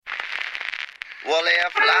Well,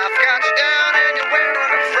 if life got you down and you're wearing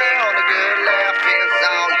a frown, a good laugh is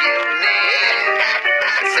all you need.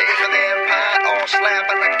 It's safer than pie or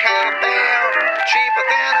slapping a cop down, cheaper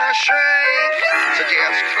than a shrink. So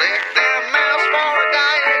just click them mouse for a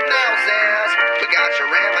diagnosis. We got your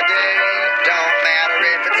remedy. Don't matter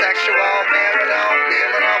if it's sexual, marital,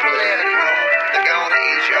 criminal, or political. They're gonna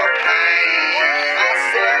ease your pain. I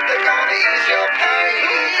said they're gonna ease your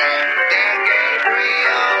pain. Dan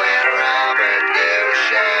Gabriel and Robert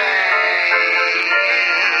Duchaine.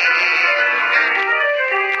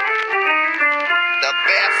 The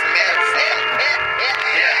best medicine.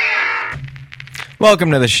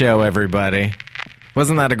 Welcome to the show, everybody.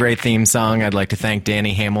 Wasn't that a great theme song? I'd like to thank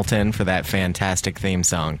Danny Hamilton for that fantastic theme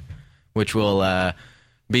song, which will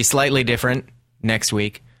be slightly different next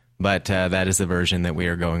week, but that is the version that we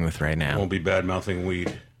are going with right now. Won't be bad-mouthing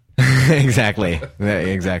weed. Exactly.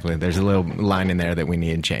 Exactly. There's a little line in there that we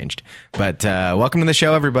need changed. But welcome to the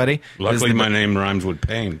show, everybody. Luckily, my name rhymes with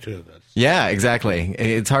pain, too. Yeah, exactly.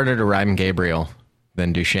 It's harder to rhyme Gabriel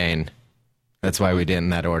than Duchaine. That's why we did in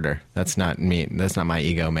that order. That's not me. That's not my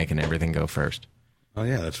ego making everything go first. Oh,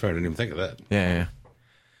 yeah, that's right. I didn't even think of that. Yeah.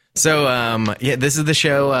 So, this is the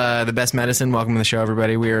show, The Best Medicine. Welcome to the show,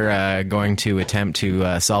 everybody. We're going to attempt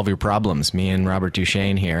to solve your problems. Me and Robert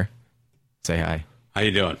Duchaine here. Say hi. How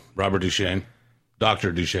you doing? Robert Duchaine.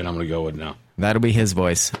 Dr. Duchaine, I'm going to go with now. That'll be his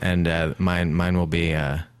voice, and mine will be,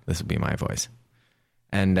 this will be my voice.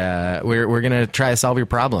 And we're going to try to solve your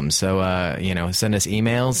problems. So, send us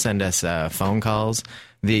emails, send us phone calls.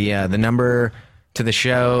 The number to the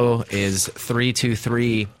show is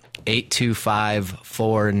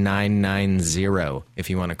 323-825-4990 if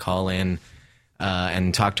you want to call in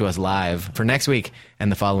and talk to us live. For next week and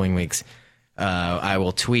the following weeks, I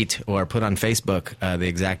will tweet or put on Facebook the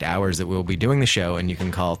exact hours that we'll be doing the show, and you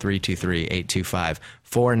can call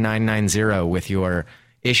 323-825-4990 with your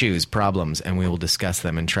issues, problems, and we will discuss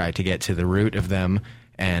them and try to get to the root of them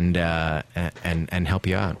and help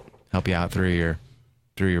you out through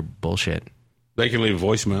your bullshit. They can leave a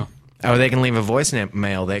voicemail. Oh, they can leave a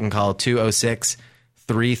voicemail. They can call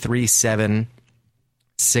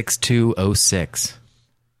 206-337-6206.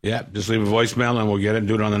 Yeah, just leave a voicemail and we'll get it and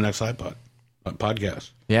do it on the next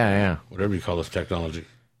podcast. Yeah. Whatever you call this technology.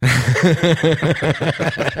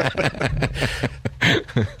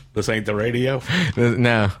 This ain't the radio?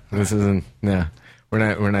 No, this isn't. No,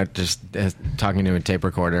 we're not just talking to a tape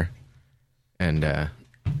recorder and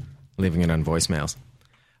leaving it on voicemails.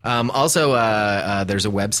 Also, there's a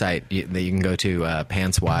website that you can go to,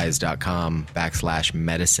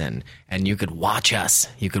 pantswise.com/medicine, and you could watch us.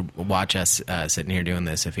 You could watch us sitting here doing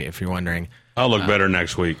this if you're wondering. I'll look better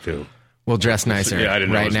next week, too. We'll dress nicer. Yeah, I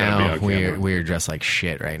didn't know right it was gonna now, be on camera. we're dressed like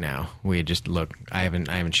shit right now. We just look. I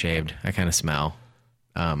haven't shaved. I kind of smell.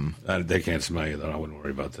 They can't smell you, though. I wouldn't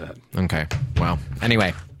worry about that. Okay. Well,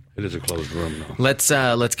 anyway. It is a closed room, though. Let's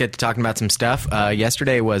get to talking about some stuff.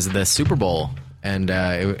 Yesterday was the Super Bowl, and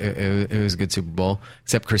it was a good Super Bowl.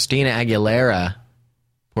 Except Christina Aguilera,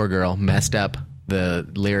 poor girl, messed up the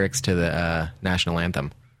lyrics to the national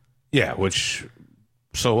anthem. Yeah, which,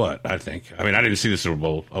 so what, I think. I mean, I didn't see the Super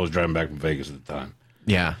Bowl. I was driving back from Vegas at the time.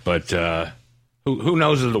 Yeah. But who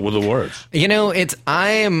knows the words? You know,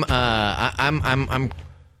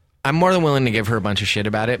 I'm more than willing to give her a bunch of shit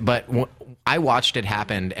about it, but I watched it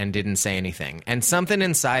happen and didn't say anything. And something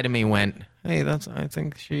inside of me went, hey, I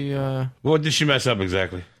think she... What did she mess up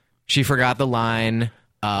exactly? She forgot the line,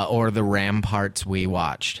 or the ramparts we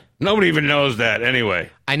watched. Nobody even knows that anyway.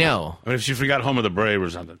 I know. I mean, if she forgot Home of the Brave or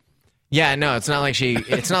something. Yeah, no, it's not like she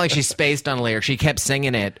spaced on a lyric. She kept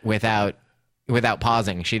singing it without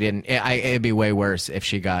pausing. She didn't... It'd be way worse if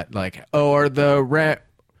she got like, or the...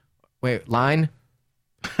 Wait, line?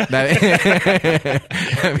 You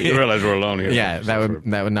realize we're alone here. Yeah, that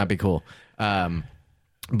would not be cool.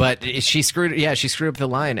 But she screwed up the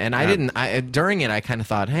line, and I didn't. During it, I kind of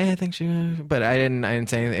thought, hey, I think she, but I didn't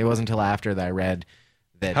say anything. It wasn't until after that I read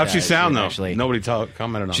that. How'd she sound though? Actually, nobody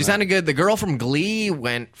commented on. She sounded good. The girl from Glee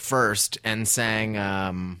went first and sang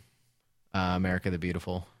 "America the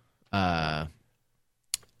Beautiful," or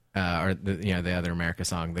the other America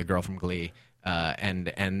song. The girl from Glee.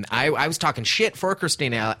 And I was talking shit for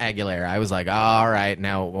Christina Aguilera. I was like, oh, all right,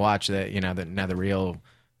 now watch now the real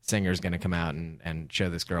singer's going to come out and show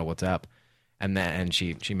this girl what's up. And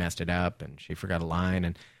she messed it up and she forgot a line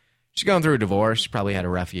and she's going through a divorce. She probably had a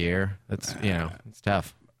rough year. That's, it's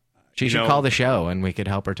tough. She should call the show and we could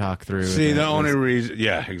help her talk through. See, the only reason,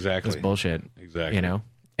 yeah, exactly. This bullshit. Exactly.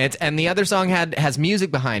 And the other song has music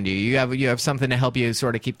behind you. You have something to help you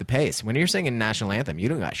sort of keep the pace. When you're singing national anthem, you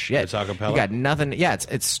don't got shit. It's a cappella. You got nothing. Yeah,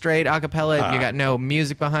 it's straight a cappella. You got no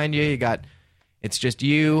music behind you. You got It's just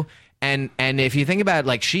you. And if you think about it,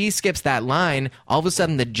 like she skips that line, all of a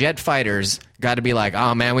sudden the jet fighters got to be like,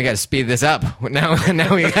 oh man, we got to speed this up. Now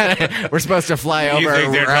we're supposed to fly over. You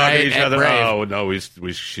think they're right talking to each other? Brave. Oh no,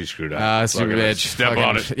 she screwed up. Stupid bitch. Step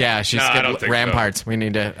on it. Yeah, she I don't skipped think ramparts. so. We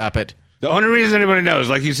need to up it. The only reason anybody knows,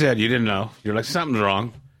 like you said, you didn't know. You're like, something's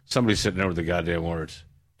wrong. Somebody's sitting there with the goddamn words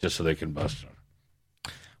just so they can bust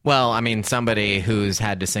her. Well, I mean, somebody who's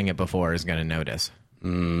had to sing it before is going to notice.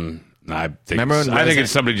 I think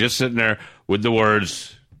it's somebody just sitting there with the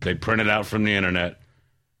words. They print it out from the internet,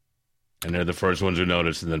 and they're the first ones who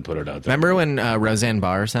notice and then put it out there. Remember when Roseanne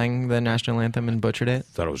Barr sang the national anthem and butchered it?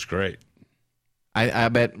 Thought it was great. I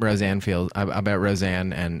bet Roseanne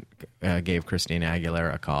and gave Christina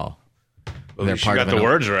Aguilera a call. Well, she got the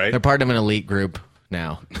words right. They're part of an elite group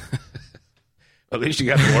now. At least you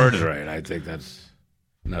got the words right. I think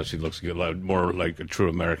now she looks good, more like a true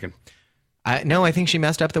American. No, I think she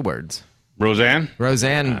messed up the words.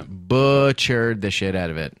 Roseanne butchered the shit out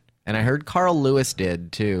of it. And I heard Carl Lewis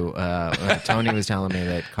did, too. Tony was telling me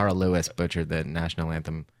that Carl Lewis butchered the national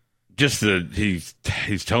anthem. Just he's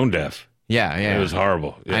tone deaf. Yeah. It was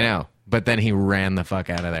horrible. Yeah. I know. But then he ran the fuck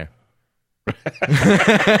out of there.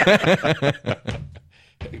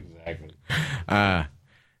 Exactly.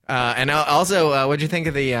 And also, what'd you think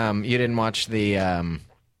of the, you didn't watch the,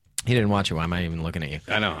 he didn't watch it. Why am I even looking at you?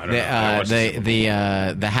 I know.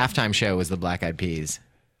 The halftime show was the Black Eyed Peas,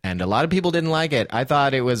 and a lot of people didn't like it. I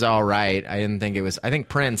thought it was all right. I didn't think it was. I think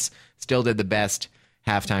Prince still did the best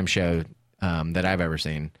halftime show that I've ever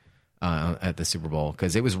seen at the Super Bowl,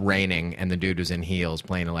 because it was raining and the dude was in heels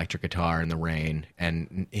playing electric guitar in the rain,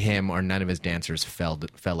 and him or none of his dancers fell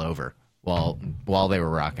over while they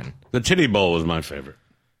were rocking. The Titty Bowl was my favorite.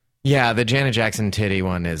 Yeah, the Janet Jackson titty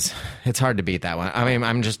one it's hard to beat that one. I mean,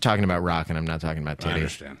 I'm just talking about rock and I'm not talking about titties. I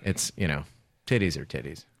understand. It's, titties are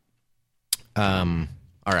titties. All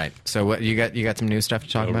right. So what you got some new stuff to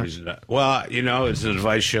talk about? Well, it's an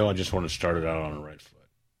advice show. I just want to start it out on the right foot.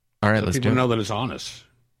 All right, so let's do it. people know that it's honest,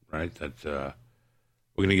 right? That we're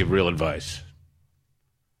going to give real advice.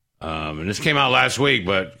 And this came out last week,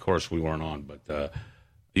 but of course we weren't on. But the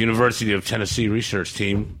University of Tennessee research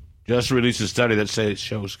team just released a study that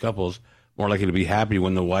shows couples more likely to be happy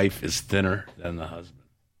when the wife is thinner than the husband.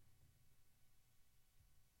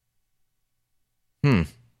 You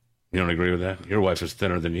don't agree with that? Your wife is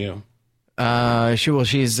thinner than you.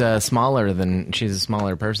 She's a smaller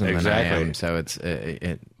person than I am, so it's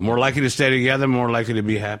more likely to stay together, more likely to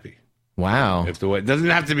be happy. Wow. If the wife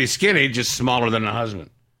doesn't have to be skinny, just smaller than the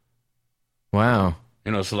husband. Wow.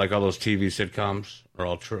 So like all those TV sitcoms are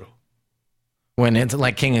all true. When it's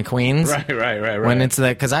like King of Queens, right. When it's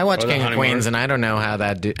that, because I watch King of Queens and I don't know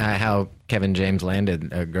how Kevin James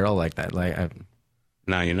landed a girl like that.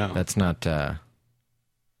 Now you know. That's not. I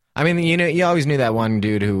mean, you always knew that one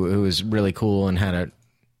dude who was really cool and had a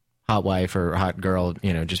hot wife or hot girl,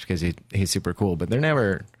 just because he's super cool. But they're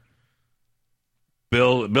never.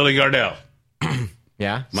 Billy Gardell.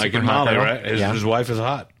 Yeah, Mike and Molly, right? His wife is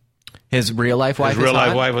hot. His real life wife. His real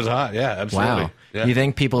life wife was hot. Yeah, absolutely. Wow. Yeah. You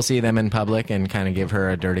think people see them in public and kind of give her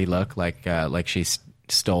a dirty look, like she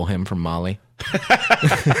stole him from Molly?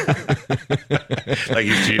 Like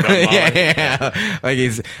he's cheating on Molly.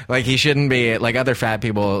 Yeah. Like he shouldn't be. Like other fat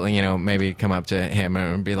people, maybe come up to him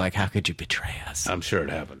and be like, "How could you betray us?" I'm sure it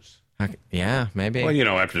happens. Yeah, maybe.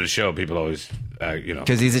 Well, after the show, people always,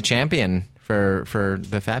 because he's a champion for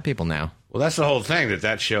the fat people now. Well, that's the whole thing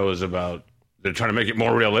that show is about. They're trying to make it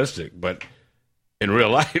more realistic, but in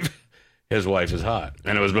real life, his wife is hot,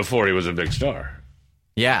 and it was before he was a big star.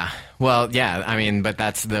 Yeah. Well, yeah. I mean, but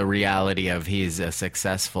that's the reality of he's a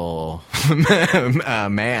successful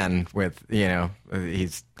man with,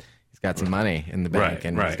 he's got some money in the bank,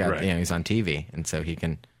 and he's got, he's on TV, and so he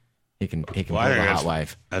can pull a hot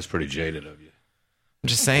wife. That's pretty jaded of you. I'm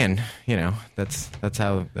just saying, that's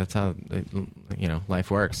how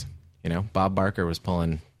life works. Bob Barker was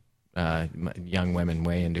pulling young women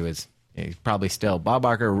way into his. He's probably still. Bob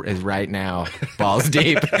Barker is right now balls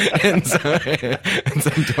deep in some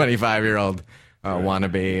 25-year-old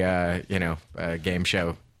wannabe, game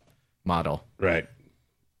show model. Right.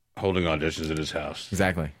 Holding auditions at his house.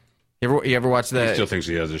 Exactly. You ever watch the? He still thinks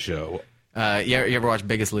he has a show. You ever watch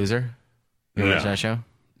Biggest Loser? You watch that show?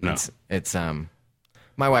 No. It's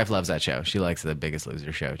my wife loves that show. She likes the Biggest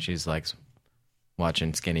Loser show. She's likes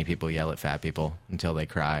watching skinny people yell at fat people until they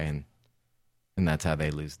cry, and that's how they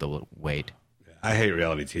lose the weight. I hate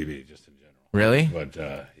reality TV just in general. Really? But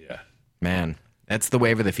yeah. Man, that's the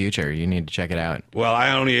wave of the future. You need to check it out. Well,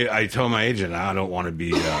 I told my agent I don't want to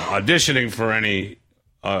be auditioning for any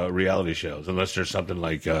reality shows unless there's something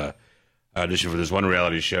like audition for this one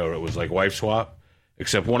reality show. It was like wife swap,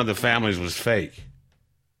 except one of the families was fake.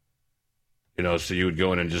 You know, so you would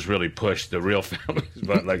go in and just really push the real families,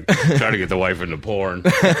 but like try to get the wife into porn.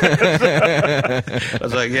 I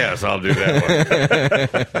was like, yes, I'll do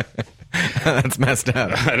that one. That's messed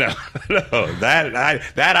up. I know.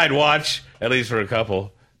 That I'd watch at least for a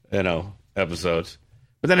couple, episodes.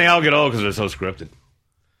 But then they all get old because they're so scripted.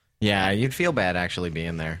 Yeah, you'd feel bad actually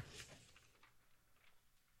being there.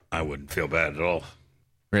 I wouldn't feel bad at all.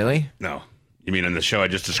 Really? No. You mean in the show I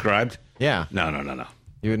just described? Yeah. No.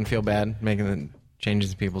 You wouldn't feel bad making the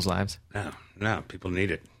changes in people's lives? No. People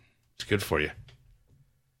need it. It's good for you.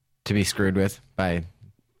 To be screwed with by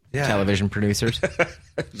television producers?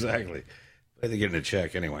 Exactly. They're getting a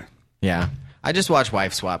check anyway. Yeah. I just watched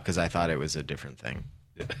Wife Swap because I thought it was a different thing.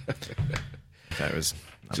 That was...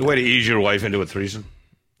 It's a way to ease your wife into a threesome.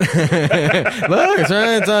 Look,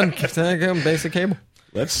 it's on basic cable.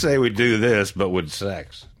 Let's say we do this, but with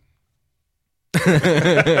sex.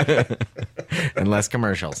 And less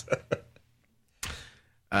commercials.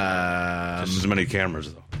 Just as many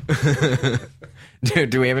cameras, though.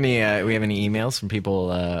 Do we have any emails from people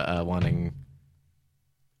wanting?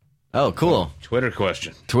 Oh, cool. Twitter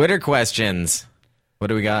question. Twitter questions. What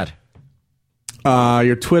do we got?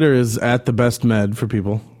 Your Twitter is at the best med for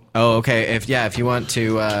people. Oh, okay. If you want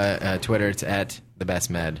to Twitter, it's at the best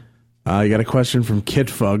med. You got a question from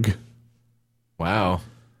Kitfug. Wow.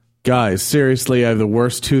 Guys, seriously, I have the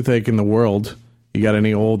worst toothache in the world. You got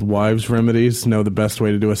any old wives' remedies? Know the best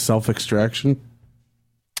way to do a self-extraction?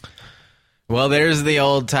 Well, there's the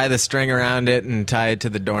old tie the string around it and tie it to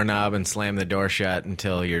the doorknob and slam the door shut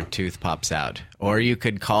until your tooth pops out. Or you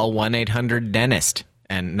could call 1-800-DENTIST.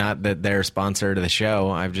 And not that they're a sponsor to the show.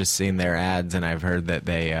 I've just seen their ads, and I've heard that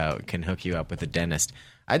they can hook you up with a dentist.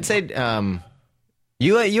 I'd say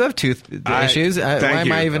you have tooth issues. Why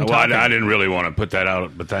am I even talking? I didn't really want to put that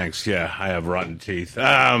out, but thanks. Yeah, I have rotten teeth.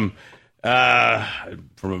 From a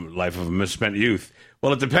life of a misspent youth.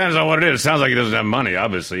 Well, it depends on what it is. It sounds like he doesn't have money,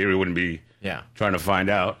 obviously. He wouldn't be trying to find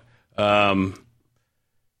out.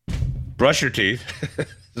 Brush your teeth. This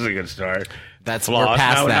is a good start. We're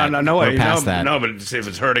past that. No way. We're past that. No, but see if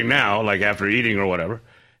it's hurting now, like after eating or whatever.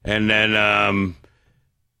 And then,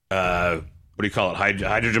 what do you call it?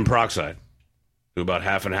 Hydrogen peroxide. Do about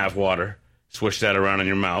half and half water. Swish that around in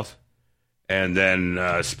your mouth. And then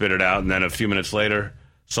spit it out. And then a few minutes later,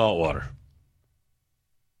 salt water.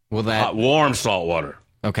 Warm salt water.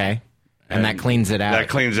 Okay. And that cleans it out. That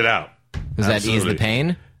cleans it out. Does that ease the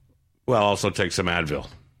pain? Well, also take some Advil.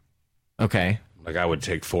 Okay. Like I would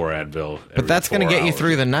take 4 Advil. But that's going to get you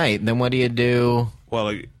through the night. Then what do you do?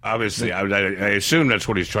 Well, obviously, I assume that's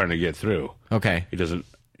what he's trying to get through. Okay. He doesn't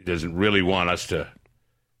really want us to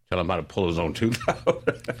tell him how to pull his own tooth out.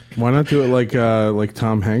 Why not do it like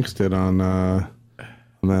Tom Hanks did on that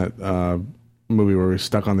movie where he was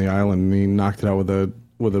stuck on the island and he knocked it out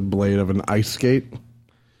with a blade of an ice skate?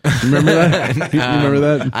 Remember that? You remember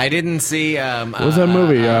that? I didn't see. What was that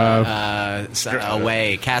movie?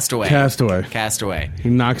 Castaway. He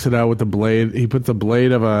knocks it out with the blade. He puts a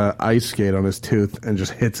blade of a ice skate on his tooth and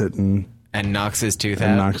just hits it and knocks his tooth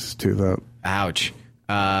out. Ouch.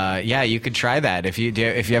 Yeah, you could try that if you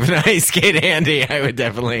have an ice skate handy. I would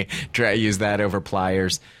definitely use that over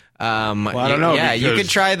pliers. I don't know. Yeah, you could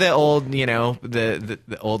try the old, the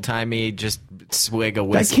old timey just swig of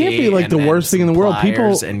whiskey. That can't be like the worst thing in the world.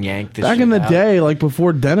 People and yank the back shit in the out. day, like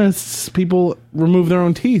before dentists, people remove their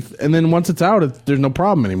own teeth, and then once it's out, there's no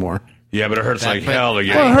problem anymore. Yeah, but it hurts like hell to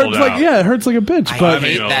get it hurts pulled out. it hurts like a bitch. I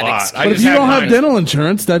hate that. But if you don't have dental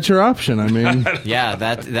insurance, that's your option. I mean, yeah,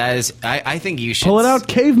 that is. I think you should pull it out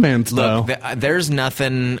caveman style. Look, there's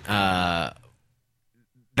nothing. That's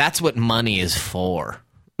what money is for.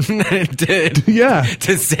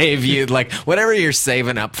 to save you, like whatever you're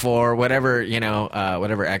saving up for, whatever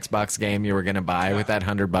whatever Xbox game you were going to buy with that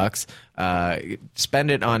 $100, spend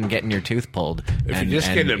it on getting your tooth pulled. If you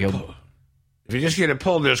just get it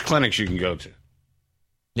pulled, there's clinics you can go to.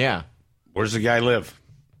 Yeah. Where's the guy live?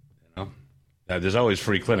 There's always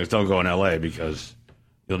free clinics. Don't go in L.A. because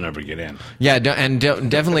you'll never get in. Yeah,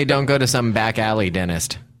 definitely don't go to some back alley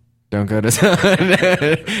dentist. Don't go to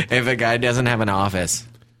if a guy doesn't have an office.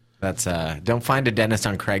 That's don't find a dentist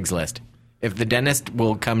on Craigslist. If the dentist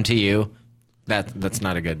will come to you, that's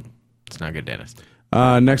not a good. It's not a good dentist.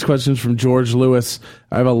 Next question is from George Lewis.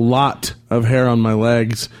 I have a lot of hair on my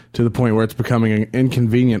legs to the point where it's becoming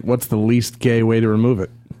inconvenient. What's the least gay way to remove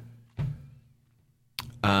it?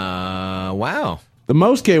 Wow. The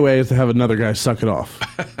most gay way is to have another guy suck it off.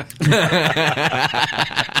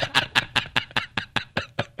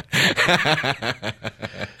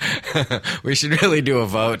 We should really do a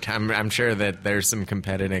vote. I'm sure that there's some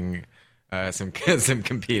competing, some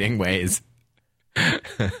competing ways.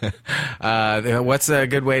 What's a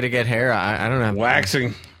good way to get hair? I don't know.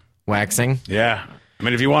 Waxing. Waxing? Yeah. I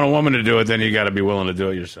mean, if you want a woman to do it, then you got to be willing to do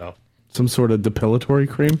it yourself. Some sort of depilatory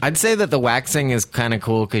cream? I'd say that the waxing is kind of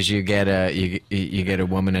cool because you get a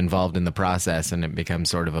woman involved in the process, and it becomes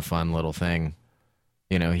sort of a fun little thing.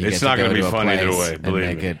 You know, it's not going to be fun either way.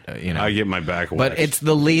 Believe me. I get my back waxed. But it's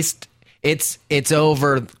the least. It's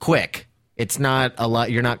over quick. It's not a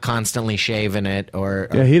lot. You're not constantly shaving it or.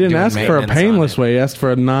 Yeah, he didn't ask for a painless way. He asked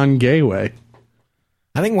for a non-gay way.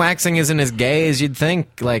 I think waxing isn't as gay as you'd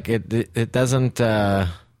think. Like it doesn't. I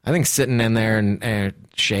think sitting in there and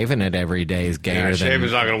shaving it every day is gayer. Yeah,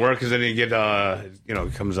 shaving's not going to work because then you get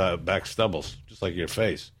it comes out back stubbles just like your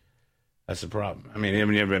face. That's the problem. I mean,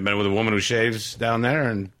 have you ever been with a woman who shaves down there,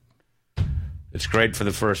 and it's great for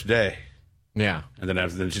the first day. Yeah, and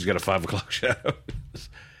then she's got a 5 o'clock show.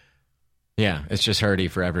 Yeah, it's just hurty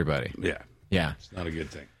for everybody. Yeah, it's not a good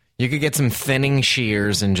thing. You could get some thinning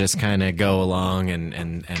shears and just kind of go along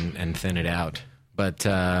and thin it out. But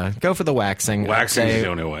go for the waxing. Waxing is the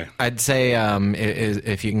only way. I'd say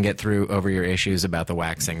if you can get through over your issues about the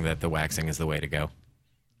waxing, that the waxing is the way to go.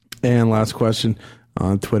 And last question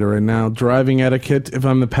on Twitter right now. Driving etiquette. If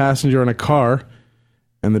I'm the passenger in a car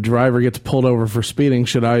and the driver gets pulled over for speeding,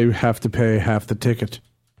 should I have to pay half the ticket?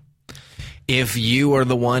 If you are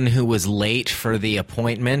the one who was late for the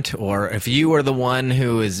appointment, or if you are the one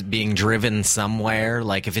who is being driven somewhere,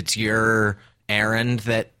 like if it's your errand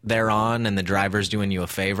that they're on and the driver's doing you a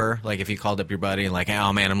favor, like if you called up your buddy and like,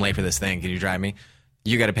 oh man, I'm late for this thing, can you drive me?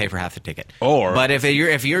 You got to pay for half the ticket. But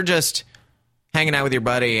if you're just hanging out with your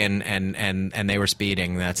buddy and they were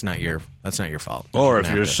speeding, that's not your fault. Or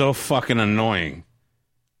if you're so fucking annoying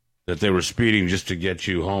that they were speeding just to get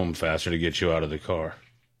you home faster, to get you out of the car.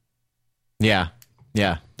 Yeah,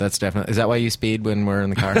 that's definitely. Is that why you speed when we're in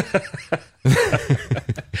the car?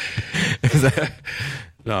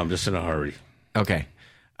 No, I'm just in a hurry. Okay.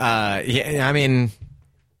 Yeah, I mean,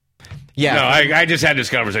 yeah. No, I just had this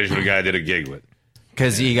conversation with a guy I did a gig with.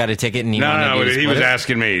 Because you got a ticket and he he was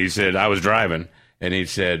asking me. He said, I was driving, and he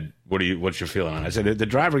said, what's your feeling on it? I said, the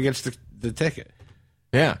driver gets the ticket.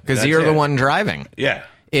 Yeah, because you're the one driving. Yeah.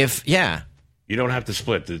 You don't have to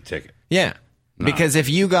split the ticket. Yeah. No. Because if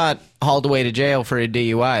you got hauled away to jail for a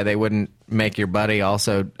DUI, they wouldn't make your buddy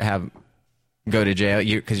also go to jail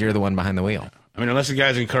because you're the one behind the wheel. I mean, unless the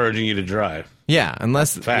guy's encouraging you to drive. Yeah,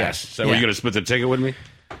 unless fast. So are you going to split the ticket with me?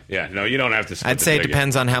 Yeah, no, you don't have to split I'd say it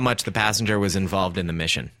depends on how much the passenger was involved in the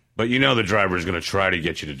mission. But you know the driver is going to try to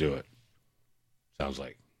get you to do it. Sounds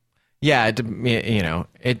like. Yeah,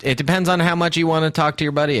 it depends on how much you want to talk to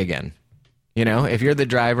your buddy again. You know, if you're the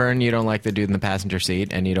driver and you don't like the dude in the passenger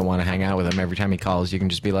seat and you don't want to hang out with him every time he calls, you can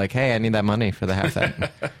just be like, hey, I need that money for the half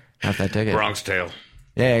that ticket. Bronx Tale.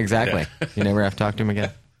 Yeah, exactly. Yeah. You never have to talk to him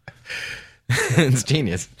again. It's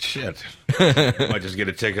genius. Shit. Might just get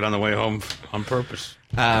a ticket on the way home on purpose.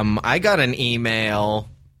 I got an email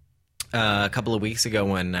a couple of weeks ago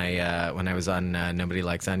when I was on Nobody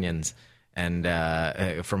Likes Onions, and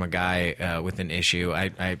from a guy with an issue.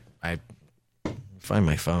 I find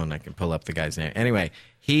my phone. I can pull up the guy's name. Anyway,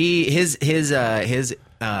 his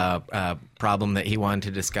problem that he wanted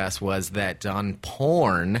to discuss was that on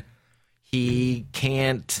porn, he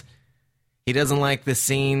doesn't like the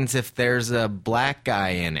scenes if there's a black guy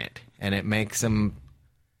in it, and it makes him.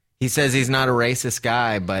 He says he's not a racist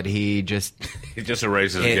guy, but he's just a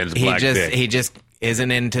racist against black dick. He just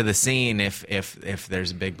isn't into the scene if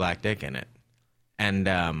there's a big black dick in it, and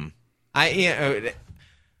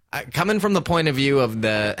coming from the point of view of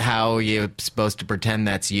how you're supposed to pretend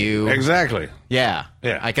that's you. Exactly. Yeah.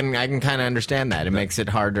 I can kind of understand that. It makes it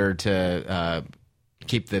harder to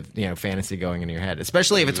keep the fantasy going in your head,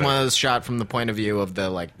 especially if it's one of those shot from the point of view of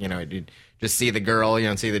the you just see the girl, you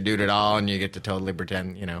don't see the dude at all, and you get to totally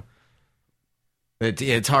pretend.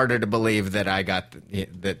 It's harder to believe that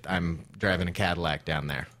that I'm driving a Cadillac down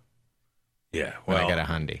there. Yeah. Well, I got a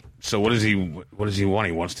Hyundai. So what does he want?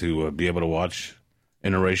 He wants to be able to watch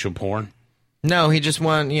interracial porn? No, he just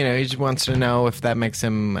wants to know if that makes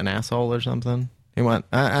him an asshole or something. I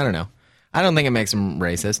don't know. I don't think it makes him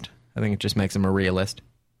racist. I think it just makes him a realist.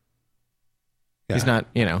 Yeah.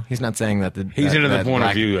 He's not saying that he's into the point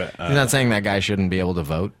of view. He's not saying that guy shouldn't be able to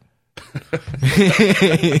vote.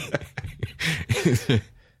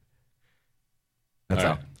 That's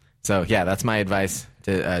all. So yeah, that's my advice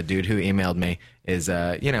to a dude who emailed me. Is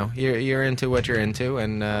you're into what you're into,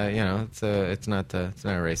 and it's not a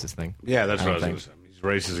racist thing. Yeah, that's what I was going to say. He's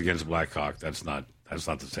racist against black cock. That's not the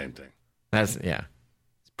same thing. It's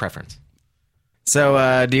preference.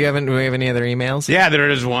 So, do we have any other emails? Yeah, there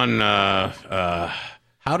is one. How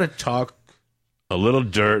to talk a little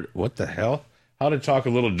dirt. What the hell? How to talk a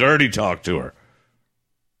little dirty talk to her.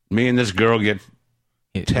 Me and this girl text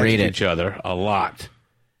each other a lot.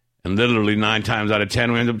 And literally 9 times out of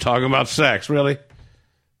 10, we end up talking about sex. Really?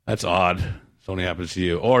 That's odd. This only happens to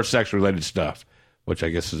you. Or sex-related stuff, which I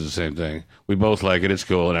guess is the same thing. We both like it. It's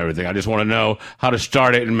cool and everything. I just want to know how to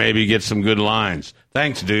start it and maybe get some good lines.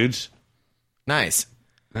 Thanks, dudes. Nice.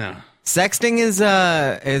 Yeah. Sexting is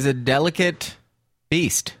a delicate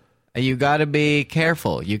beast. You got to be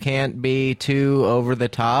careful. You can't be too over the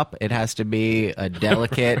top. It has to be a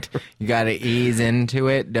delicate. You got to ease into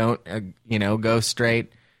it. Don't go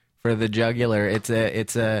straight for the jugular. It's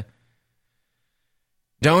a.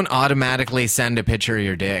 Don't automatically send a picture of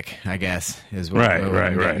your dick, I guess, is what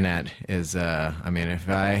I'm getting at. Is if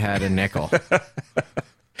I had a nickel.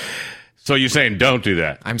 So you're saying don't do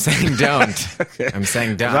that? I'm saying don't. Okay. I'm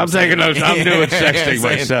saying don't. I'm taking notes. I'm doing sexting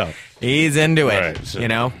myself. Ease into it. Right,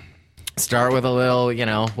 so. Start with a little,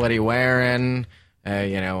 what are you wearing?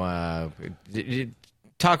 Talk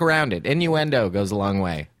around it. Innuendo goes a long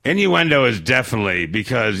way. Innuendo is definitely,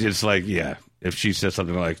 because it's like, yeah, if she says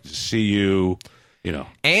something like, see you,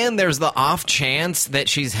 And there's the off chance that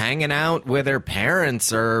she's hanging out with her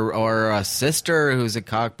parents or a sister who's a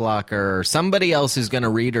cock blocker or somebody else who's going to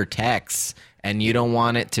read her texts, and you don't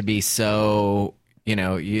want it to be so, you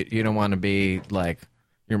don't want to be like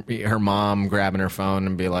her mom grabbing her phone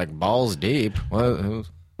and be like, balls deep. What?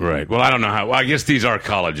 Right. Well, I don't know how. Well, I guess these are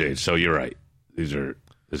college age, so you're right.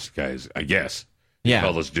 This guy's, I guess. Yeah.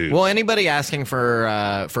 All those dudes. Well, anybody asking for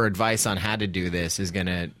advice on how to do this is going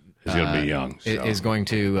to... He's going to be young. So. Is going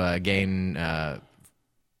to gain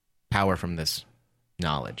power from this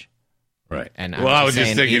knowledge. Right. And I was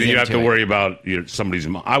just thinking you have to worry about somebody's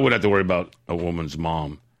mom. I would have to worry about a woman's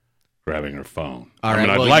mom grabbing her phone. All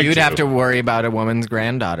right. You'd have to worry about a woman's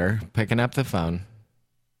granddaughter picking up the phone.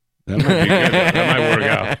 That might be good. That might work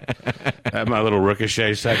out. Have my little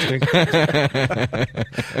ricochet sexting.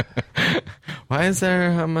 Why is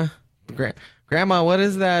there Grandma? What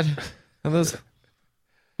is that? Are those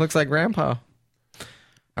looks like Grandpa.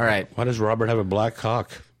 All right. Why does Robert have a black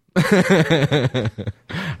cock? I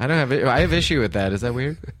have issue with that. Is that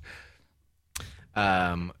weird?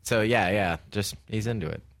 So yeah, just he's into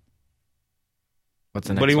it. What's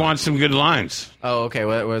the next? But he one? wants some good lines. Oh, okay.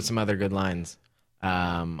 What are some other good lines?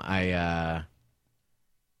 I'm kind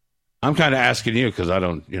of asking you because I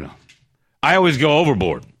don't, I always go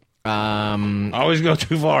overboard. I always go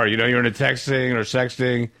too far. You're in a texting or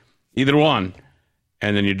sexting, either one,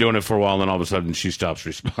 and then you're doing it for a while, and then all of a sudden she stops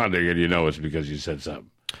responding, and it's because you said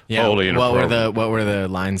something. Yeah. Totally inappropriate. What were the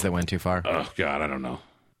lines that went too far? Oh God, I don't know.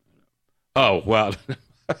 Oh well,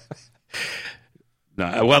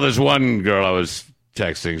 no. Well, there's one girl I was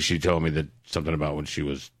texting. She told me that something about when she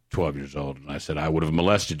was 12 years old, and I said I would have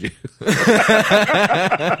molested you.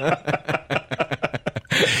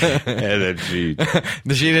 And then she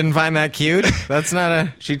didn't find that cute. That's not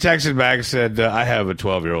a. She texted back and said, "I have a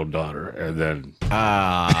 12-year-old daughter," and then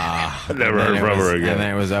never heard from her again. And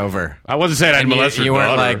then it was over. I wasn't saying I'd molest her. You weren't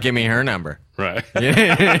daughter. like, give me her number, right?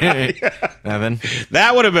 Nothing.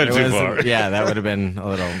 That would have been too far. Yeah, that would have been a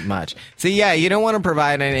little much. See, yeah, you don't want to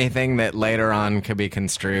provide anything that later on could be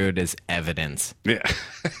construed as evidence. Yeah,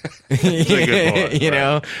 that's a good point,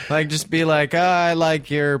 know, like just be like, oh, I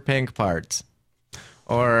like your pink parts.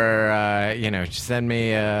 Or, send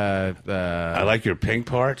me... I like your pink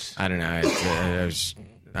parts? I don't know.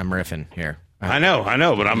 I'm riffing here. I know,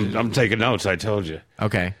 but I'm taking notes, I told you.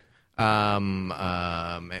 Okay.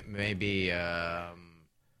 Maybe...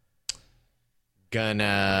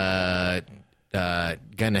 Gonna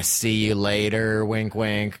see you later, wink,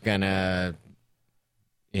 wink. Gonna...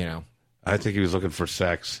 I think he was looking for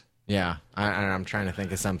sex. Yeah. I'm trying to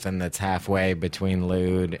think of something that's halfway between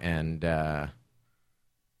lewd and...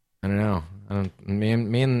 I don't know.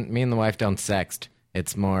 Me and the wife don't sext.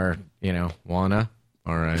 It's more, wanna.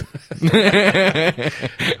 All right.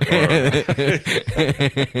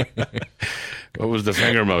 What was the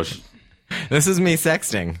finger motion? This is me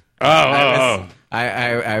sexting.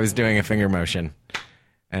 I was doing a finger motion.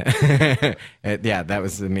 That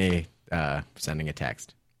was me sending a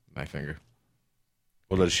text. My finger.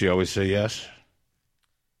 Well, does she always say yes?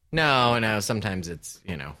 No. Sometimes it's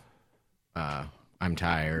I'm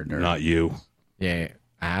tired. Or, not you. Yeah.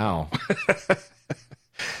 Ow.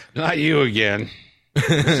 Not you again.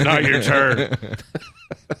 It's not your turn.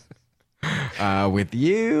 With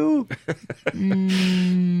you.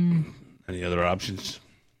 Any other options?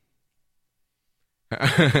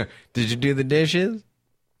 Did you do the dishes?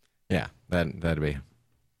 Yeah, that'd be.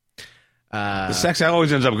 The sex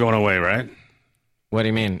always ends up going away, right? What do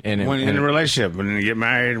you mean? In a relationship, when you get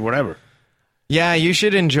married, whatever. Yeah, you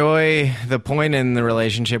should enjoy the point in the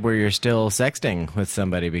relationship where you're still sexting with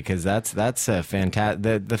somebody, because that's a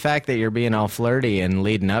fantastic. The fact that you're being all flirty and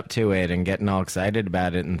leading up to it and getting all excited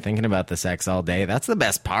about it and thinking about the sex all day, that's the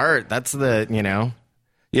best part. That's the,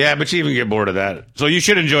 Yeah, but you even get bored of that. So you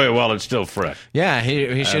should enjoy it while it's still fresh. Yeah,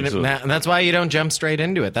 he should. That's why you don't jump straight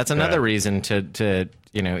into it. That's another reason to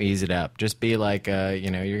ease it up. Just be like,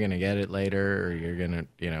 you're gonna get it later, or you're gonna,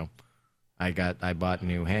 I bought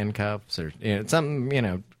new handcuffs, or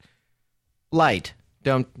something, light.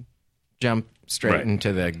 Don't jump straight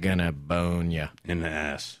into the gonna bone you in the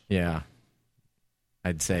ass. Yeah,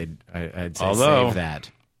 I'd say Although, save that.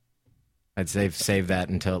 I'd save that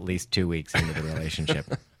until at least 2 weeks into the relationship.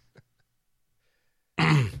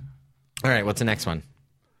 All right, what's the next one?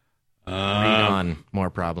 Read on. More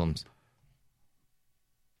problems.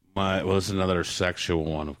 This is another sexual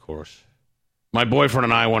one, of course. My boyfriend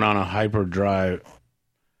and I went on a hyperdrive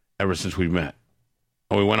ever since we met.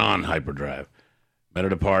 We went on hyperdrive. Met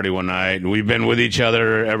at a party one night. We've been with each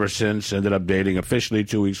other ever since. Ended up dating officially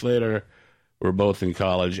 2 weeks later. We're both in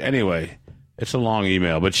college. Anyway, it's a long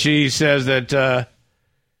email, but she says that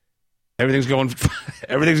everything's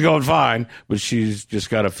going fine, but she's just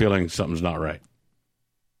got a feeling something's not right.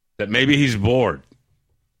 That maybe he's bored.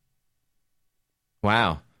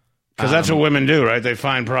 Wow. Because that's what women do, right? They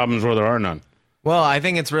find problems where there are none. Well, I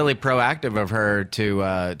think it's really proactive of her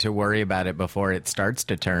to worry about it before it starts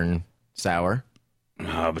to turn sour.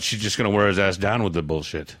 No, but she's just going to wear his ass down with the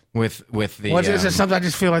bullshit. With the... Well, sometimes I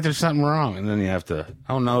just feel like there's something wrong. And then you have to,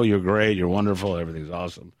 oh, no, you're great, you're wonderful, everything's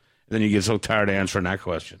awesome. And then you get so tired of answering that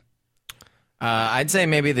question. I'd say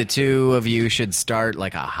maybe the two of you should start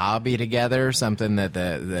like a hobby together, something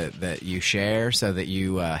that you share so that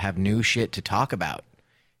you have new shit to talk about.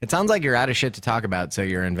 It sounds like you're out of shit to talk about, so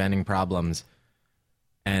you're inventing problems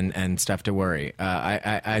and stuff to worry.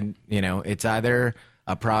 It's either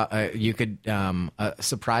a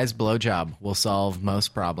surprise blowjob will solve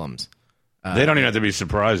most problems. They don't even have to be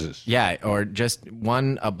surprises. Yeah, or just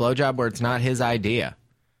a blowjob where it's not his idea.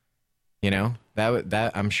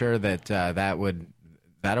 That I'm sure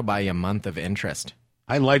that'll buy you a month of interest.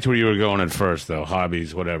 I liked where you were going at first, though.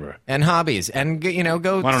 Hobbies, whatever. And hobbies, and go. I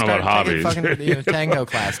don't know about hobbies. Take a fucking tango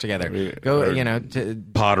class together. Go, to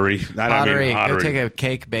pottery. Pottery. Go take a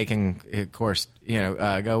cake baking course.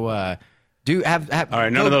 Go. Do have all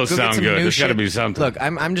right, none of those sound good. There's got to be something. Look,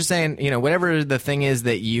 I'm just saying, whatever the thing is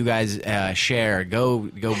that you guys share, go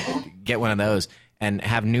get one of those and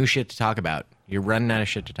have new shit to talk about. You're running out of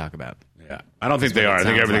shit to talk about. Yeah, I don't think they are. I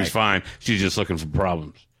think everything's fine. She's just looking for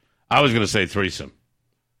problems. I was going to say threesome.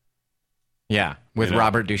 Yeah, with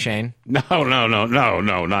Robert Duchaine? No,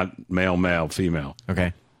 not male, female. Okay.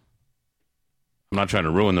 I'm not trying to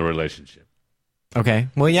ruin the relationship. Okay.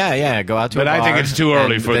 Well, yeah. Go out to a bar. But I think it's too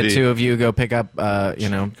early for the two of you go pick up, Go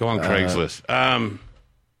on Craigslist.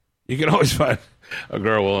 You can always find a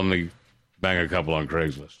girl willing to bang a couple on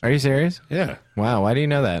Craigslist. Are you serious? Yeah. Wow, why do you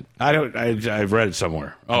know that? I've read it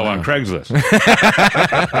somewhere. Oh, on Craigslist.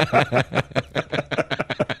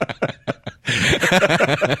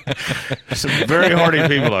 Some very hardy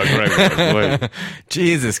people on Craigslist.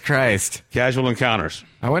 Jesus Christ. Casual encounters.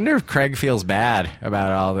 I wonder if Craig feels bad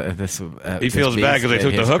about all this. He feels bad because they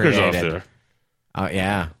took the hookers off there. Oh,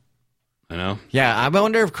 yeah. I know? Yeah, I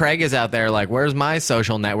wonder if Craig is out there like, where's my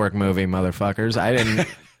social network movie, motherfuckers? I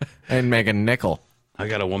didn't make a nickel. I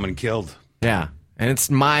got a woman killed. Yeah, and it's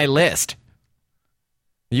my list.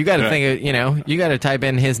 You got to think, you got to type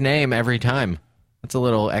in his name every time. That's a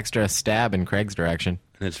little extra stab in Craig's direction.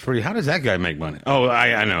 And it's free. How does that guy make money? Oh,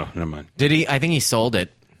 I know. Never mind. Did he? I think he sold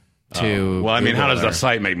it to. Well, I mean, how does the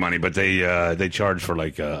site make money? But they charge for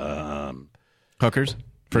like hookers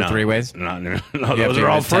for three ways. No, those are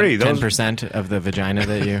all free. 10% of the vagina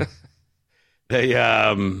that you.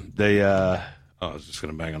 I was just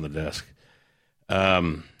gonna bang on the desk.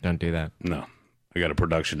 Don't do that. No, I got a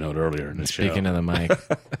production note earlier in the show. Speaking of the mic.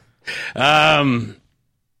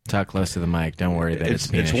 Talk close to the mic. Don't worry that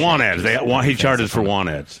it's want ads. He charges for want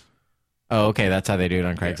ads. Oh, okay. That's how they do it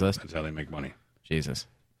on Craigslist? Yeah, that's how they make money. Jesus.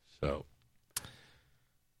 So.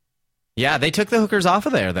 Yeah, they took the hookers off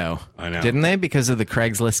of there, though. I know. Didn't they? Because of the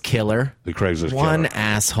Craigslist killer? The Craigslist One killer.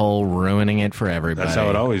 asshole ruining it for everybody. That's how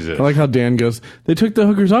it always is. I like how Dan goes, they took the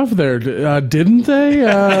hookers off of there, didn't they?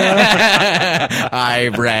 I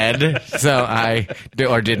read, so I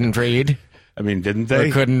didn't read. I mean, didn't Or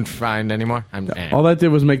they? couldn't find anymore. All that did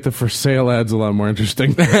was make the for sale ads a lot more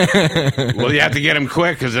interesting. Well, you have to get them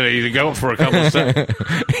quick because they go for a couple seconds.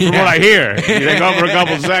 From what I hear, they go for a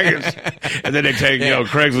couple seconds, and then they take,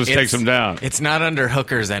 Craigslist takes them down. It's not under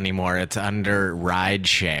hookers anymore. It's under ride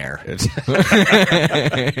share. It's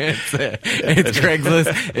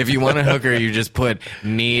Craigslist. If you want a hooker, you just put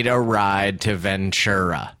need a ride to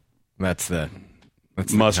Ventura. That's the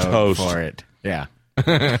Must code host for it. Yeah.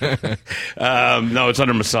 No, it's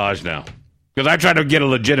under massage now. Because I tried to get a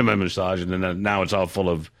legitimate massage, and then now it's all full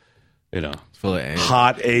of,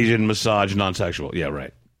 hot Asian massage, non-sexual. Yeah,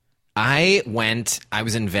 right. I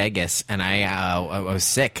was in Vegas, and I was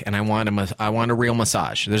sick, and I want a real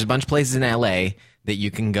massage. There's a bunch of places in LA that you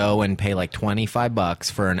can go and pay like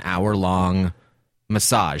 $25 for an hour-long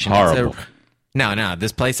massage. And Horrible. No.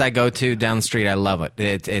 This place I go to down the street, I love it.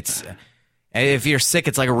 It's if you're sick,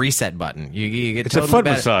 it's like a reset button. You get It's a foot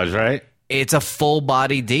massage, right? It's a full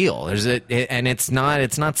body deal. And it's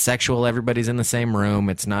not sexual. Everybody's in the same room.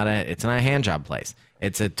 It's not a hand job place.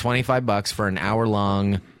 It's a $25 for an hour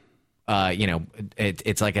long.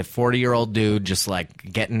 It's like a 40-year-old dude just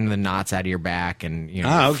like getting the knots out of your back and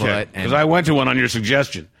okay. foot. Because I went to one on your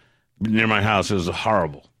suggestion near my house. It was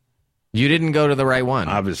horrible. You didn't go to the right one.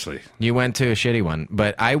 Obviously. You went to a shitty one.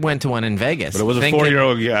 But I went to one in Vegas. But it was a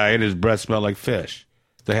 40-year-old guy, and his breath smelled like fish.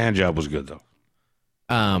 The hand job was good, though.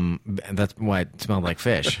 That's why it smelled like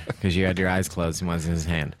fish, because you had your eyes closed and was in his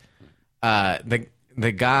hand. The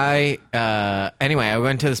guy, anyway, I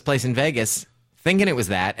went to this place in Vegas thinking it was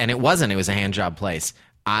that, and it wasn't. It was a hand job place.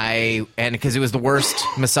 Because it was the worst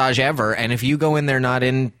massage ever, and if you go in there not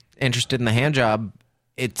interested in the hand job,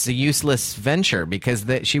 it's a useless venture, because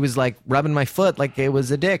she was like rubbing my foot like it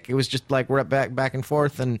was a dick. It was just like we're back and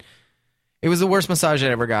forth, and it was the worst massage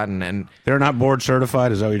I'd ever gotten. And they're not board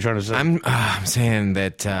certified. Is that what you're trying to say? I'm saying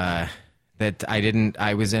that I didn't.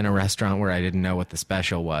 I was in a restaurant where I didn't know what the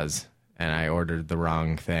special was, and I ordered the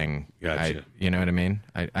wrong thing. Gotcha. You know what I mean?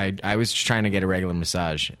 I was just trying to get a regular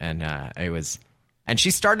massage, and and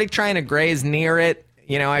she started trying to graze near it.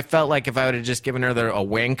 I felt like if I would have just given her a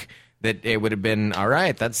wink, that it would have been all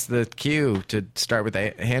right. That's the cue to start with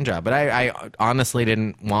a hand job. But I honestly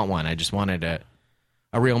didn't want one. I just wanted a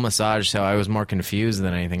real massage, so I was more confused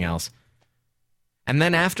than anything else. And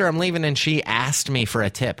then after I'm leaving, and she asked me for a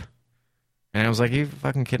tip, and I was like, "Are you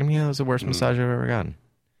fucking kidding me? That was the worst massage I've ever gotten."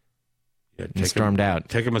 Yeah, and stormed out.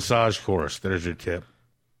 Take a massage course. There's your tip.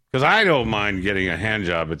 Because I don't mind getting a hand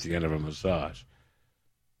job at the end of a massage,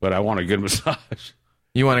 but I want a good massage.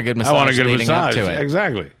 You want a good massage? I want a good leading massage. Up to it.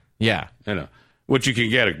 Exactly. Yeah. Which you can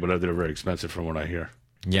get, but they're very expensive from what I hear.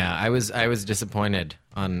 Yeah, I was disappointed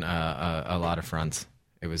on a lot of fronts.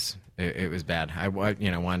 It was bad. I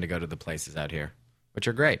wanted to go to the places out here, which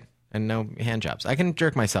are great, and no hand jobs. I can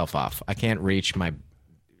jerk myself off. I can't reach my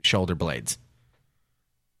shoulder blades.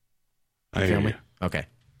 I hear you. Okay.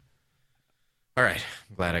 All right.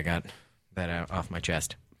 I'm glad I got that out off my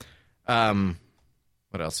chest. What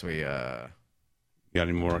else You got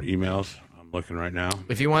any more emails? I'm looking right now.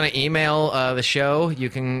 If you want to email the show, you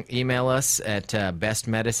can email us at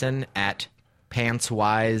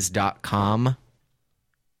bestmedicine@pantswise.com.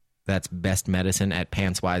 That's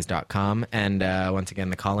bestmedicine@pantswise.com. And once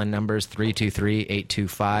again, the call-in number is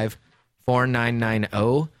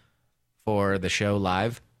 323-825-4990 for the show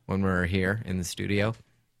live when we're here in the studio.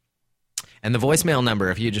 And the voicemail number,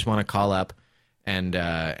 if you just want to call up and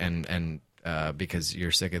because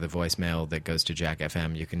you're sick of the voicemail that goes to Jack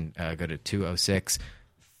FM, you can go to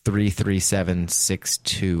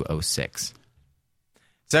 206-337-6206.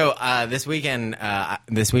 So this weekend I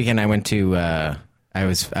went to I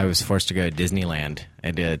was forced to go to Disneyland. I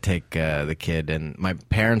had to take the kid, and my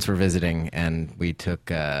parents were visiting, and we took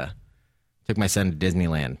my son to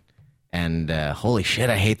Disneyland. And holy shit,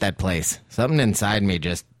 I hate that place. Something inside me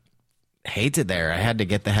just hates it there. I had to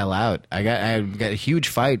get the hell out. I got a huge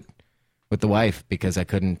fight with the wife because I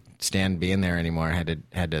couldn't stand being there anymore. I had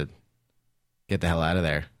to get the hell out of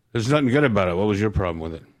there. There's nothing good about it. What was your problem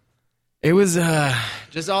with it? It was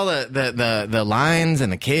just all the lines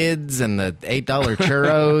and the kids and the $8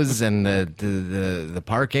 churros and the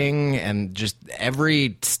parking and just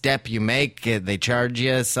every step you make, they charge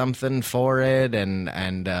you something for it, and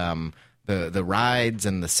the rides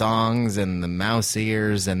and the songs and the mouse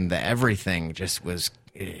ears and the everything just was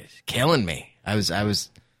killing me. I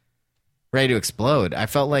was ready to explode. I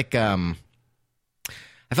felt like I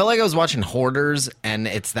was watching Hoarders, and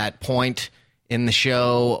it's that point in the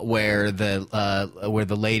show where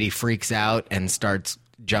the lady freaks out and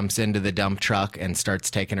jumps into the dump truck and starts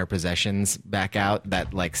taking her possessions back out.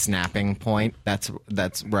 That like snapping point. That's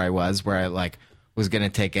where I was. Where I like, was going to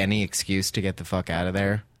take any excuse to get the fuck out of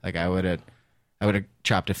there. Like I would have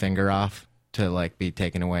chopped a finger off to like be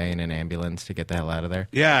taken away in an ambulance to get the hell out of there.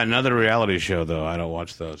 Yeah, another reality show though. I don't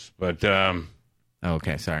watch those, but Oh,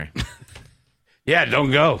 okay, sorry. yeah,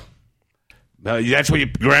 don't go. That's what your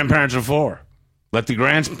grandparents are for. Let the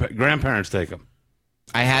grandparents take them.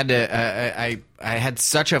 I had to. I had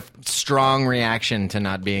such a strong reaction to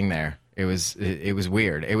not being there. It was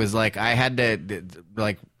weird. It was like I had to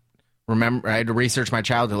like remember. I had to research my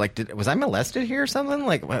childhood. Like, was I molested here or something?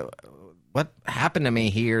 Like, what happened to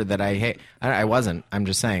me here that I hate? I wasn't. I'm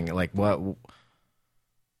just saying. Like, what?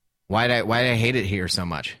 Why did I hate it here so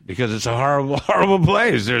much? Because it's a horrible, horrible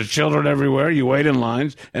place. There's children everywhere. You wait in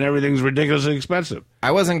lines, and everything's ridiculously expensive.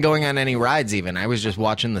 I wasn't going on any rides even. I was just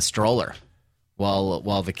watching the stroller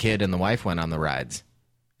while the kid and the wife went on the rides.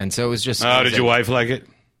 And so it was just... Oh, did your wife like it?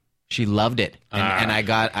 She loved it. And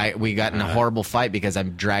we got in a horrible fight because I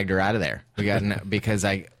dragged her out of there. We got in, because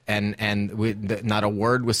not a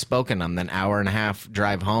word was spoken on the hour and a half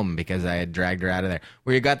drive home because I had dragged her out of there.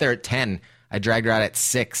 We got there at 10. I dragged her out at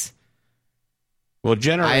 6. Well,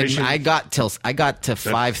 generation. I got to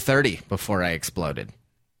 5:30 before I exploded.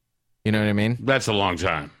 You know what I mean? That's a long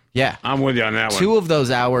time. Yeah, I'm with you on that one. 2 of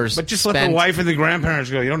those hours. But just let the wife and the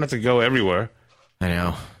grandparents go. You don't have to go everywhere. I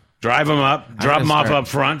know. Drive them up, drop them off up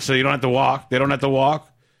front, so you don't have to walk. They don't have to walk,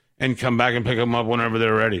 and come back and pick them up whenever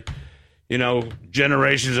they're ready. You know,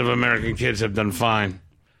 generations of American kids have done fine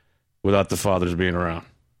without the fathers being around.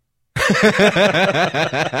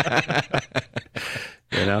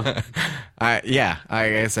 You know? I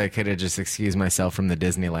guess I could have just excused myself from the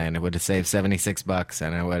Disneyland. It would have saved $76,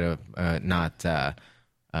 and I would have not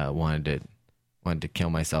wanted to kill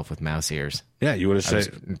myself with mouse ears. Yeah, you would have I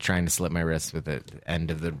said was trying to slip my wrist with the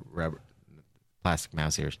end of the rubber plastic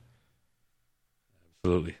mouse ears.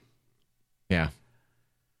 Absolutely. Yeah.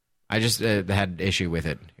 I just had issue with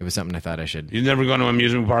it. It was something I thought I should. You've never gone to an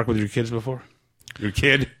amusement park with your kids before? Your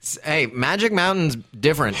kid? Hey, Magic Mountain's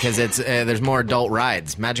different because it's there's more adult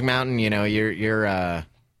rides. Magic Mountain, you know, you're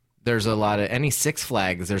there's a lot of any Six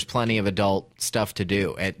Flags. There's plenty of adult stuff to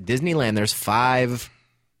do. At Disneyland, there's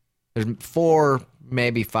 4,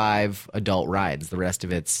 maybe 5 adult rides. The rest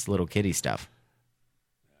of it's little kiddie stuff.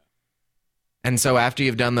 And so after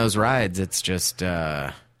you've done those rides, it's just it's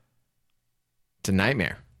a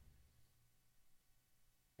nightmare.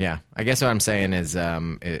 Yeah, I guess what I'm saying is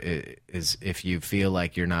if you feel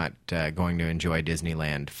like you're not going to enjoy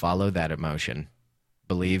Disneyland, follow that emotion,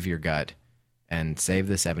 believe your gut, and save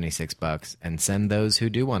the $76 and send those who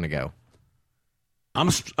do want to go. I'm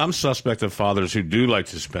suspect of fathers who do like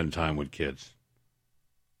to spend time with kids.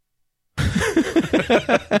 That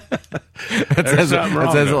says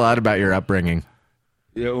a lot about your upbringing.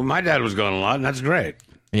 Yeah, well, my dad was gone a lot, and that's great.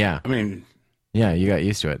 Yeah. I mean... Yeah, you got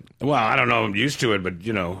used to it. Well, I don't know. I'm used to it, but,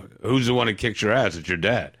 you know, who's the one who kicked your ass? It's your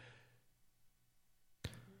dad.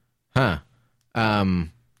 Huh.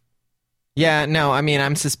 Yeah, no, I mean,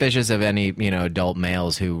 I'm suspicious of any, adult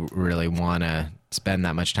males who really want to spend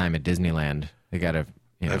that much time at Disneyland. They got to,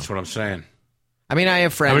 That's what I'm saying. I mean, I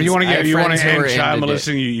have friends. I mean, you want to end child child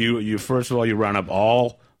molesting? You first of all, you round up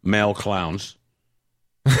all male clowns.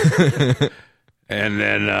 And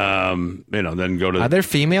then, then go to... Are there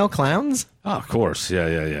female clowns? Oh, of course.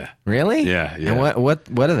 Yeah. Really? Yeah. And what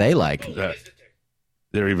are they like?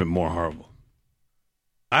 They're even more horrible.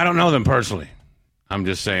 I don't know them personally. I'm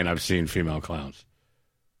just saying I've seen female clowns.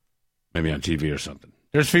 Maybe on TV or something.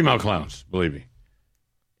 There's female clowns, believe me.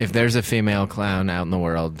 If there's a female clown out in the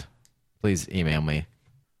world, please email me.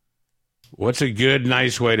 What's a good,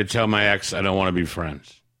 nice way to tell my ex I don't want to be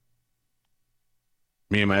friends?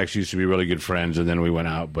 Me and my ex used to be really good friends, and then we went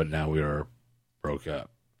out, but now we are broke up.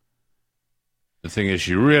 The thing is,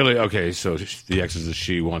 so the ex is that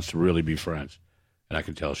she wants to really be friends, and I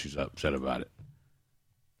can tell she's upset about it.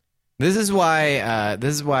 This is why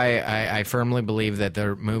I firmly believe that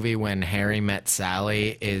the movie When Harry Met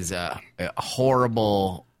Sally is a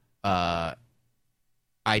horrible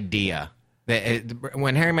idea.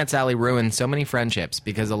 When Harry Met Sally ruined so many friendships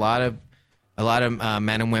because a lot of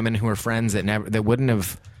men and women who are friends that wouldn't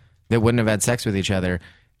have had sex with each other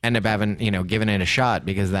end up having giving it a shot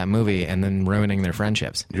because of that movie and then ruining their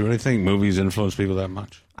friendships. Do you really think movies influence people that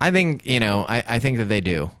much? I think I think that they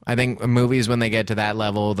do. I think movies when they get to that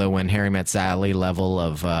level, the When Harry Met Sally level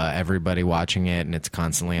of everybody watching it and it's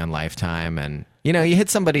constantly on Lifetime, and you hit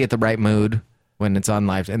somebody at the right mood when it's on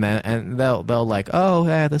Lifetime, and they'll like, oh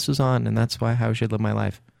yeah, this was on, and that's how I should live my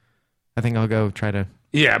life. I think I'll go try to.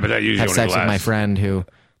 Yeah, but that usually have sex with my friend who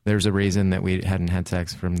there's a reason that we hadn't had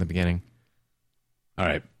sex from the beginning. All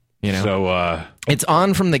right. So it's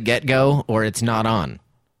on from the get-go or it's not on,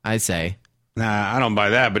 I say. Nah, I don't buy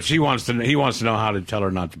that. But he wants to know how to tell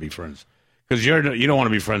her not to be friends. Because you don't want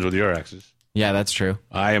to be friends with your exes. Yeah, that's true.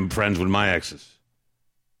 I am friends with my exes.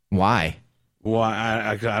 Why?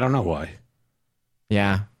 Why? I don't know why.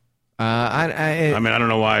 Yeah. I mean, I don't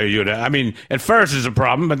know why you'd. I mean, at first it's a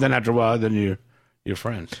problem, but then after a while, then you're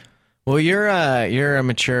friends. Well, you're a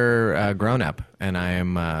mature grown up, and I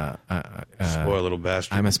am Spoiled little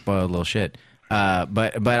bastard. I'm a spoiled little shit.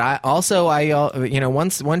 But I also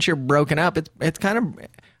once you're broken up, it's kind of,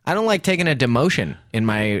 I don't like taking a demotion in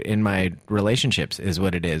my relationships is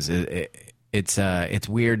what it is. It's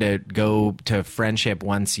weird to go to friendship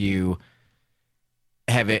once you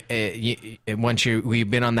have once we've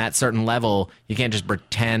been on that certain level. You can't just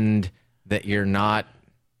pretend that you're not,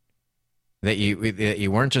 that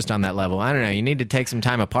you weren't just on that level. I don't know. You need to take some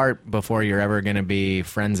time apart before you're ever going to be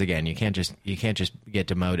friends again. You can't just get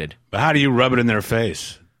demoted. But how do you rub it in their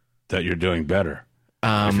face that you're doing better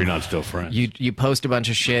if you're not still friends? You post a bunch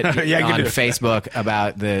of shit on Facebook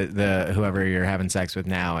about the whoever you're having sex with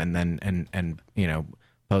now, and then and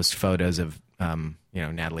post photos of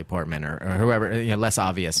Natalie Portman or whoever, less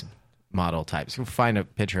obvious model types. You find a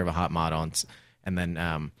picture of a hot model and then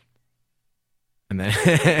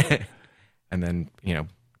and then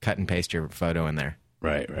cut and paste your photo in there.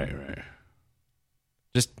 Right.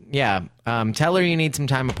 Just tell her you need some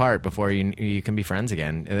time apart before you can be friends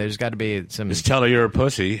again. There's got to be some. Just tell her you're a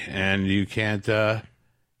pussy and you can't.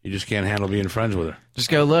 You just can't handle being friends with her. Just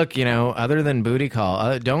go, look, other than booty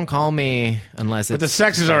call, don't call me unless it's. But the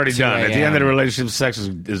sex is already done. At the end of the the relationship, sex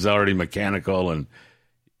is already mechanical, and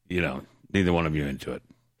neither one of you into it.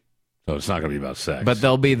 So it's not going to be about sex. But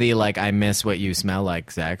there'll be the I miss what you smell like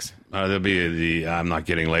sex. There'll be the I'm not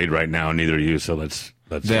getting laid right now, and neither are you. So let's.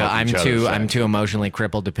 I'm too emotionally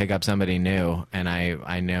crippled to pick up somebody new, and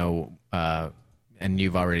I know. And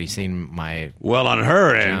you've already seen my on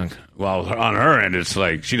her junk. end. Well, on her end, it's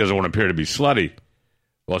like she doesn't want to appear to be slutty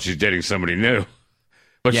while she's dating somebody new,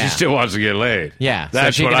 but she still wants to get laid. Yeah,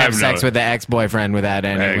 that's so she what can have I've sex noticed. with the ex-boyfriend without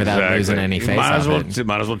losing any face. Might as well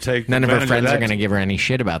take. None of her advantage friends that. are going to give her any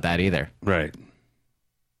shit about that either. Right.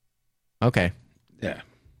 Okay. Yeah.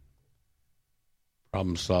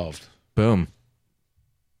 Problem solved. Boom.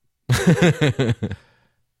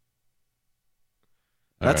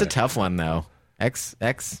 That's a tough one though. X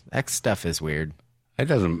stuff is weird. It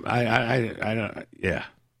doesn't. I don't. Yeah.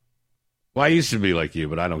 Well, I used to be like you,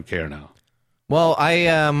 but I don't care now. Well,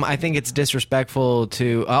 I think it's disrespectful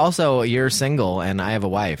to. Also, you're single, and I have a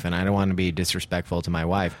wife, and I don't want to be disrespectful to my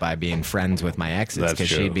wife by being friends with my exes, because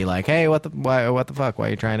she'd be like, "Hey, what the fuck? Why are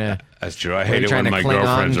you trying to?" That's true. I hate it when my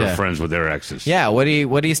girlfriends are friends with their exes. Yeah. What do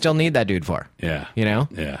you still need that dude for? Yeah. Yeah.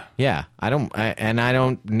 Yeah. I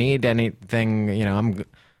don't need anything. I'm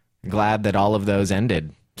glad that all of those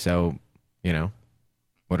ended. So,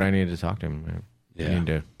 what do I need to talk to him? I need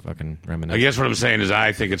to fucking reminisce. I guess what I'm saying is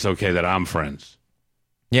I think it's okay that I'm friends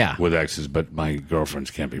with exes, but my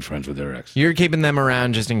girlfriends can't be friends with their exes. You're keeping them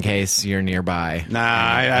around just in case you're nearby. Nah,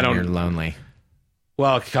 I don't. You're lonely.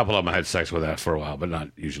 Well, a couple of them I had sex with that for a while, but not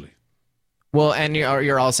usually. Well, and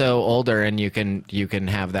you're also older, and you can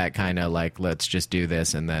have that kind of let's just do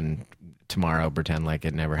this, and then tomorrow pretend like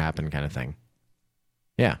it never happened kind of thing.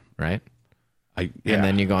 Yeah, right? And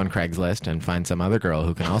then you go on Craigslist and find some other girl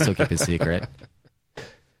who can also keep a secret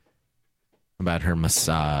about her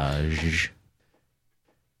massage.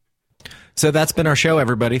 So that's been our show,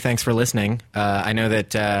 everybody. Thanks for listening. I know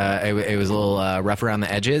that it was a little rough around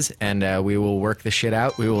the edges, and we will work the shit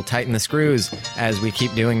out. We will tighten the screws as we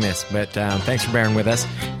keep doing this. But thanks for bearing with us.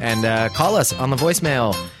 And call us on the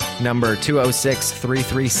voicemail number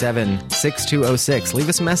 206-337-6206. Leave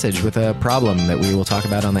us a message with a problem that we will talk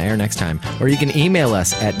about on the air next time. Or you can email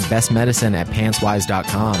us at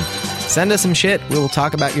bestmedicine@pantswise.com. Send us some shit. We will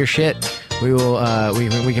talk about your shit. We will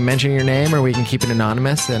we can mention your name, or we can keep it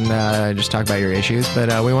anonymous and just talk about your issues. But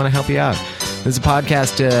we want to help you out. This is a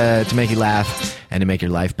podcast to make you laugh and to make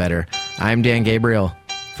your life better. I'm Dan Gabriel.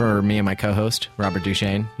 For me and my co-host, Robert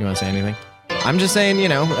Duchaine. You want to say anything? I'm just saying,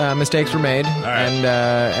 mistakes were made, right.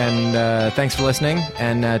 and thanks for listening,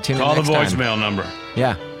 and tune in next time. Call the voicemail number.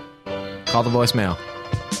 Yeah, call the voicemail.